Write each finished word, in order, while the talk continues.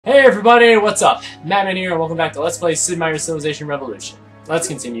Hey everybody, what's up? Madman here, and welcome back to Let's Play Sid Meier's Civilization Revolution. Let's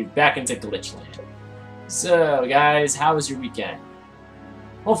continue back into Glitchland. So, guys, how was your weekend?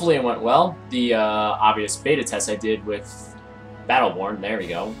 Hopefully it went well. The obvious beta test I did with Battleborn, there we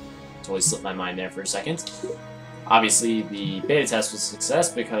go. Totally slipped my mind there for a second. Obviously, the beta test was a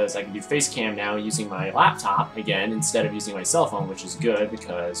success because I can do face cam now using my laptop again instead of using my cell phone, which is good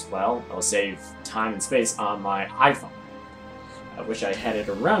because, well, I'll save time and space on my iPhone. I wish I had it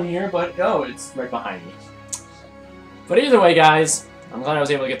around here, but oh, it's right behind me. But either way, guys, I'm glad I was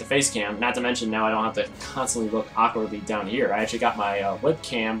able to get the face cam. Not to mention now I don't have to constantly look awkwardly down here. I actually got my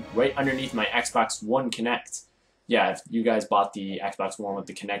webcam right underneath my Xbox One Kinect. Yeah, if you guys bought the Xbox One with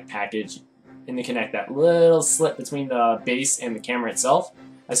the Kinect package, in the Kinect, that little slit between the base and the camera itself,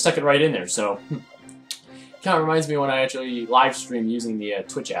 I stuck it right in there. So, kind of reminds me when I actually live stream using the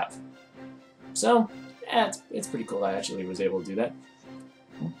Twitch app. So, yeah, it's pretty cool I actually was able to do that.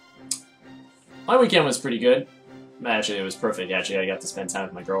 My weekend was pretty good. Actually, it was perfect. Actually, I got to spend time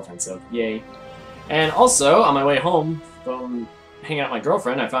with my girlfriend, so yay. And also, on my way home from hanging out with my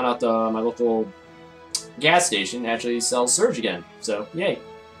girlfriend, I found out my local gas station actually sells Surge again, so yay.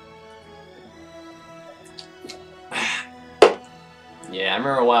 Yeah, I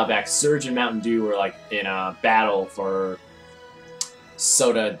remember a while back, Surge and Mountain Dew were like in a battle for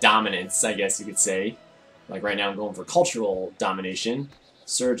soda dominance, I guess you could say. Like right now I'm going for cultural domination.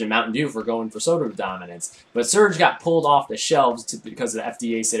 Surge and Mountain Dew for going for soda dominance. But Surge got pulled off the shelves because the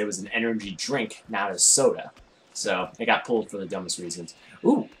FDA said it was an energy drink, not a soda. So it got pulled for the dumbest reasons.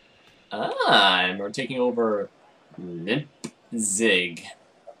 Ooh. And we're taking over Leipzig.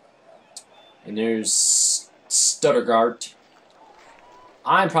 And there's Stuttgart.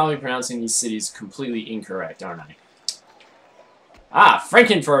 I'm probably pronouncing these cities completely incorrect, aren't I? Ah,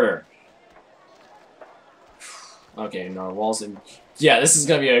 Frankenfurter! Okay, no, walls and... Yeah, this is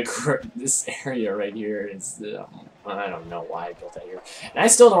gonna be a... This area right here is... I don't know why I built that here. And I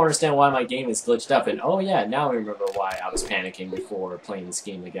still don't understand why my game is glitched up. And oh yeah, now I remember why I was panicking before playing this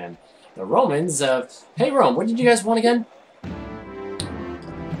game again. The Romans, Hey Rome, what did you guys want again?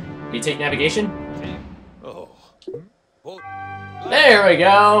 You take navigation? Oh. There we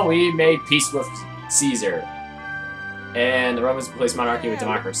go! We made peace with Caesar. And the Romans replaced monarchy with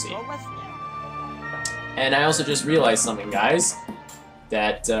democracy. And I also just realized something, guys.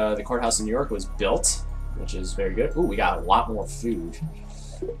 That the courthouse in New York was built, which is very good. Ooh, we got a lot more food.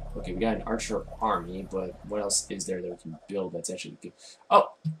 Okay, we got an archer army, but what else is there that we can build that's actually good?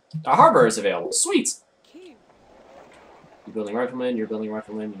 Oh! A harbor is available. Sweet! You're building riflemen, you're building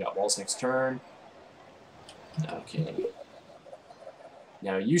riflemen, you got walls next turn. Okay.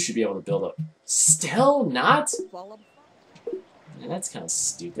 Now you should be able to build a... Still not? Yeah, that's kind of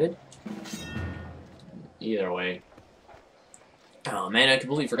stupid. Either way. Oh man, I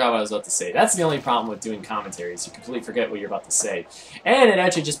completely forgot what I was about to say. That's the only problem with doing commentaries. You completely forget what you're about to say. And it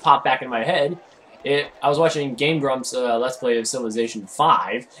actually just popped back in my head. I was watching Game Grumps' Let's Play of Civilization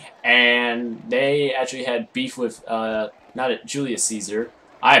 5, and they actually had beef with, not Julius Caesar.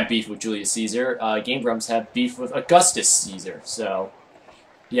 I have beef with Julius Caesar. Game Grumps have beef with Augustus Caesar, so...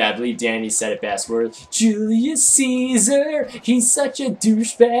 Yeah, I believe Danny said it best, where Julius Caesar, he's such a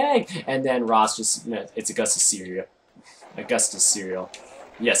douchebag. And then Ross just, no, it's Augustus Cereal. Augustus Cereal.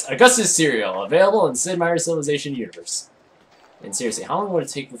 Yes, Augustus Cereal, available in Sid Meier's Civilization universe. And seriously, how long would it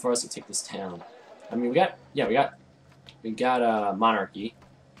take for us to take this town? I mean, we got monarchy.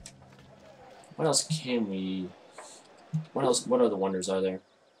 What else can we? What other wonders are there?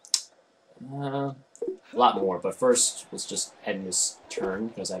 A lot more, but first, let's just end this turn,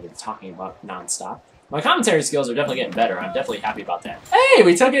 because I've been talking about non-stop. My commentary skills are definitely getting better. I'm definitely happy about that. Hey,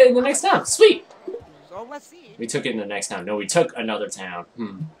 we took it in the next town. Sweet! We took it in the next town. No, we took another town.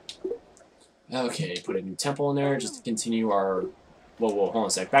 Okay, put a new temple in there, just to continue our... Whoa, hold on a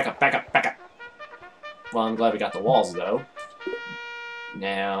sec. Back up. Well, I'm glad we got the walls, though.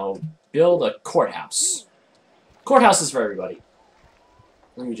 Now, build a courthouse. Courthouse is for everybody.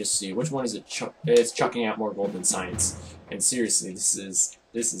 Let me just see. Which one is it? It's chucking out more gold than science. And seriously, this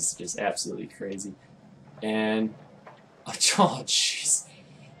is just absolutely crazy. And oh jeez.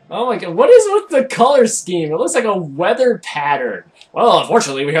 Oh my god, what is with the color scheme? It looks like a weather pattern. Well,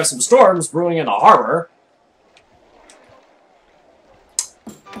 unfortunately, we have some storms brewing in the harbor.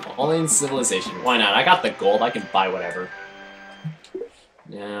 Only in civilization. Why not? I got the gold. I can buy whatever.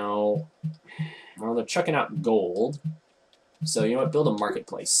 Now, well, they're chucking out gold. So, you know what? Build a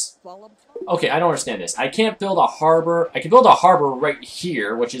marketplace. Okay, I don't understand this. I can't build a harbor. I can build a harbor right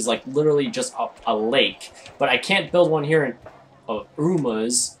here, which is like literally just a lake. But I can't build one here in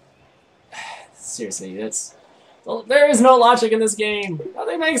Umas. Seriously, that's... Well, there is no logic in this game.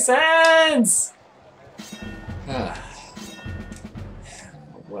 Nothing makes sense.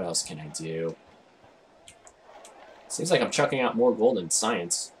 What else can I do? Seems like I'm chucking out more gold in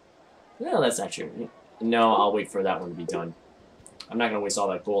science. No, that's not true. No, I'll wait for that one to be done. I'm not gonna waste all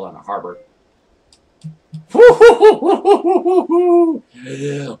that gold on a harbor.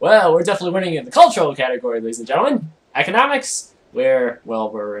 Well, we're definitely winning in the cultural category, ladies and gentlemen. Economics, we're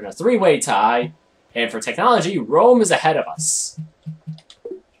in a three-way tie. And for technology, Rome is ahead of us.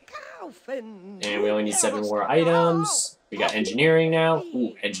 And we only need 7 more items. We got engineering now.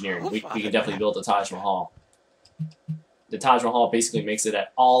 Ooh, engineering. We can definitely build the Taj Mahal. The Taj Mahal basically makes it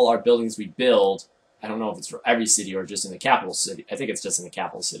that all our buildings we build, I don't know if it's for every city or just in the capital city. I think it's just in the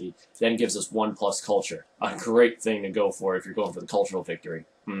capital city. Then gives us 1+ culture. A great thing to go for if you're going for the cultural victory.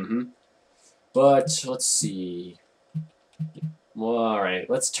 But, let's see. Well, alright,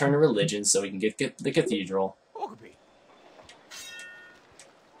 let's turn to religion so we can get the cathedral.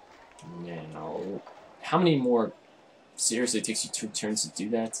 Now, how many more... Seriously, it takes you 2 turns to do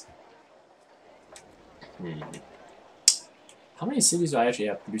that? How many cities do I actually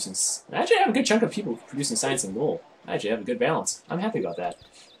have producing... I actually have a good chunk of people producing science and gold. I actually have a good balance. I'm happy about that.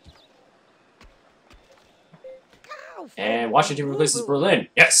 And Washington replaces Berlin.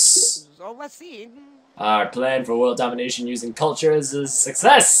 Yes! Our plan for world domination using culture is a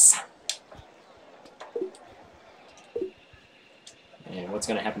success! And what's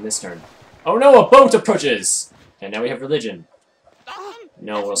going to happen this turn? Oh no, a boat approaches! And now we have religion.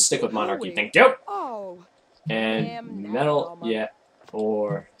 No, we'll stick with monarchy, thank you! And metal, yeah,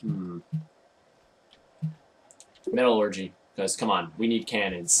 or, metallurgy, because come on, we need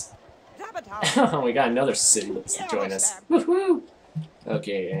cannons. We got another city to join us. Woohoo!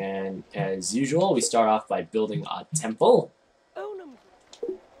 Okay, and as usual, we start off by building a temple.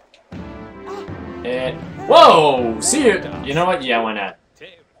 And whoa! See you know what? Yeah, why not?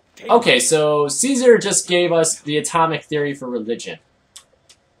 Okay, so Caesar just gave us the atomic theory for religion.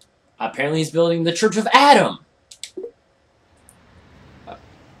 Apparently, he's building the Church of Adam.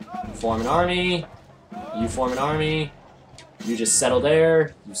 Form an army. You form an army. You just settle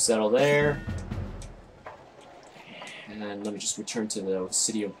there. You settle there. And let me just return to the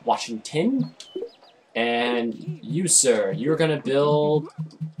city of Washington. And you, sir, you're gonna build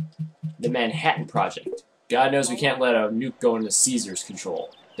the Manhattan Project. God knows we can't let a nuke go into Caesar's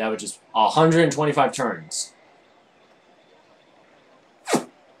control. That would just 125 turns.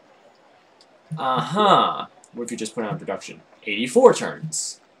 What if you just put it on production? 84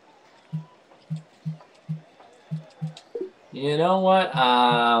 turns. You know what?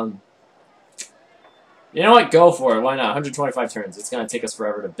 You know what? Go for it. Why not? 125 turns. It's gonna take us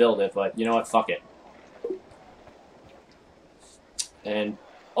forever to build it, but you know what? Fuck it. And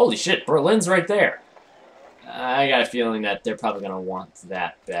holy shit, Berlin's right there. I got a feeling that they're probably gonna want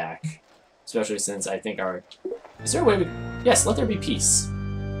that back, especially since I think our. Is there a way we? Yes, let there be peace.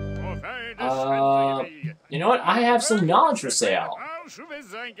 You know what? I have some knowledge for sale.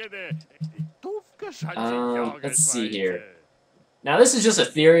 Let's see here. Now, this is just a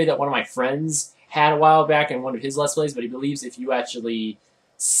theory that one of my friends had a while back in one of his Let's Plays, but he believes if you actually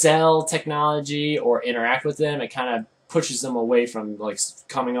sell technology or interact with them, it kind of pushes them away from, like,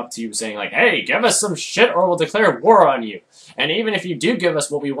 coming up to you saying, like, hey, give us some shit or we'll declare war on you. And even if you do give us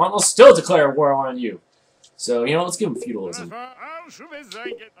what we want, we'll still declare war on you. So, you know, let's give them feudalism.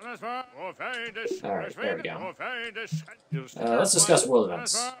 Alright, there we go. Let's discuss world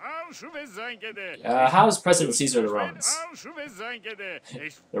events. How is President Caesar the Romans?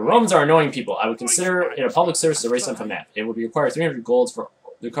 The Romans are annoying people. I would consider it a public service to erase them from that. It would require 300 golds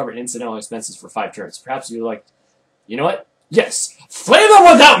to cover incidental expenses for 5 turns. Perhaps you'd like... You know what? Yes! Flay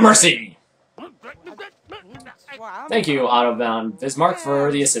them without mercy! Thank you, Otto von Bismarck,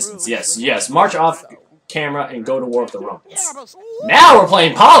 for the assistance. Yes, yes, march off camera and go to war with the Romans. Now we're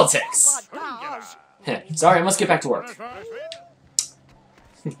playing politics! Sorry, I must get back to work.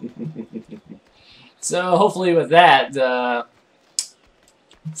 So, hopefully with that, I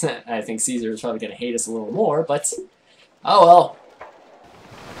think Caesar is probably going to hate us a little more, but... Oh well.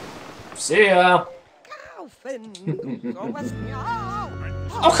 See ya!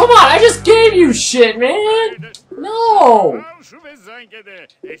 Oh, come on! I just gave you shit, man! No!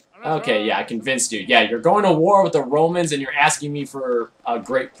 Okay, yeah, I convinced you. Yeah, you're going to war with the Romans and you're asking me for a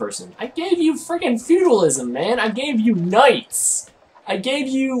great person. I gave you friggin' feudalism, man! I gave you knights! I gave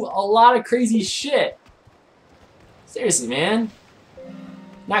you a lot of crazy shit! Seriously, man.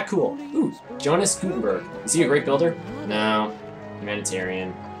 Not cool. Ooh, Jonas Gutenberg. Is he a great builder? No.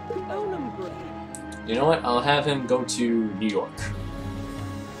 Humanitarian. You know what? I'll have him go to New York.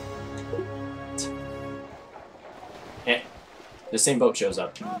 the same boat shows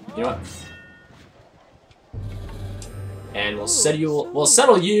up. You know what? And we'll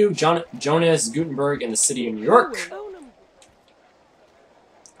settle you, Jonas Gutenberg, in the city of New York.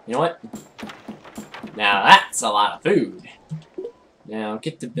 You know what? Now that's a lot of food. Now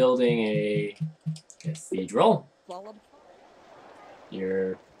get to building a cathedral.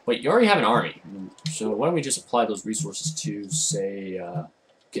 Wait, you already have an army. So why don't we just apply those resources to, say,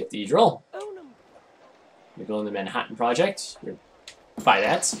 cathedral? You're building the Manhattan Project. Buy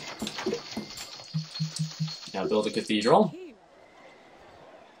that. Now build a cathedral.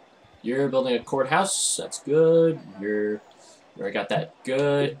 You're building a courthouse. That's good. You already got that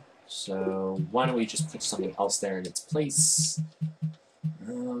good. So why don't we just put something else there in its place?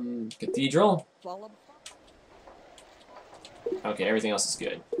 Cathedral. Okay, everything else is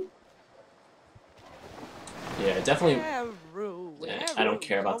good. Yeah, definitely. I don't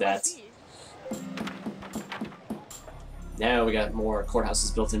care about that. Now we got more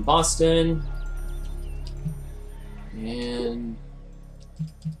courthouses built in Boston. And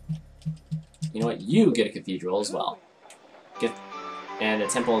you know what? You get a cathedral as well. And a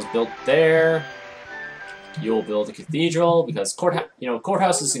temple is built there. You'll build a cathedral because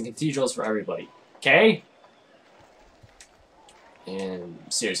courthouses and cathedrals for everybody. Okay? And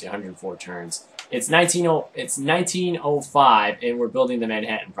seriously, 104 turns. It's 1905, and we're building the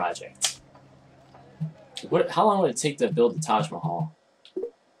Manhattan Project. How long would it take to build the Taj Mahal?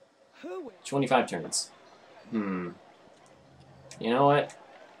 25 turns. You know what?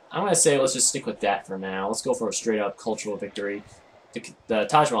 I'm gonna say let's just stick with that for now. Let's go for a straight-up cultural victory. The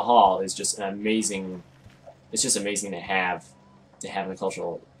Taj Mahal is just an amazing. It's just amazing to have a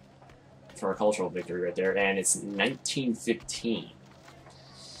cultural victory right there, and it's 1915.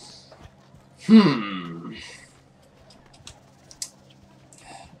 Can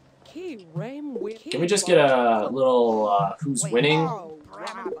we just get a little who's winning?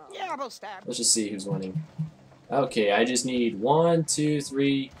 Let's just see who's winning. Okay, I just need 1, 2,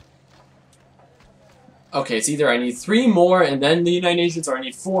 3. Okay, it's either I need 3 more and then the United Nations, or I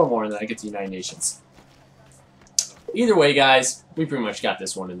need 4 more and then I get the United Nations. Either way, guys, we pretty much got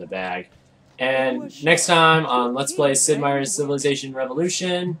this one in the bag. And next time on Let's Play Sid Meier's Civilization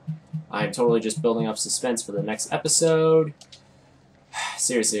Revolution, I'm totally just building up suspense for the next episode.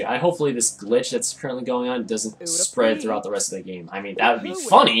 Seriously, hopefully this glitch that's currently going on doesn't spread throughout the rest of the game. I mean, that would be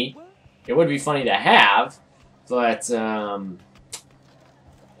funny. It would be funny to have, but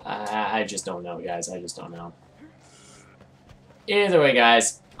I just don't know, guys. I just don't know. Either way,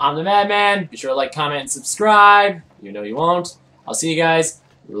 guys, I'm the Madman. Be sure to like, comment, and subscribe. You know you won't. I'll see you guys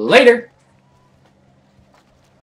later.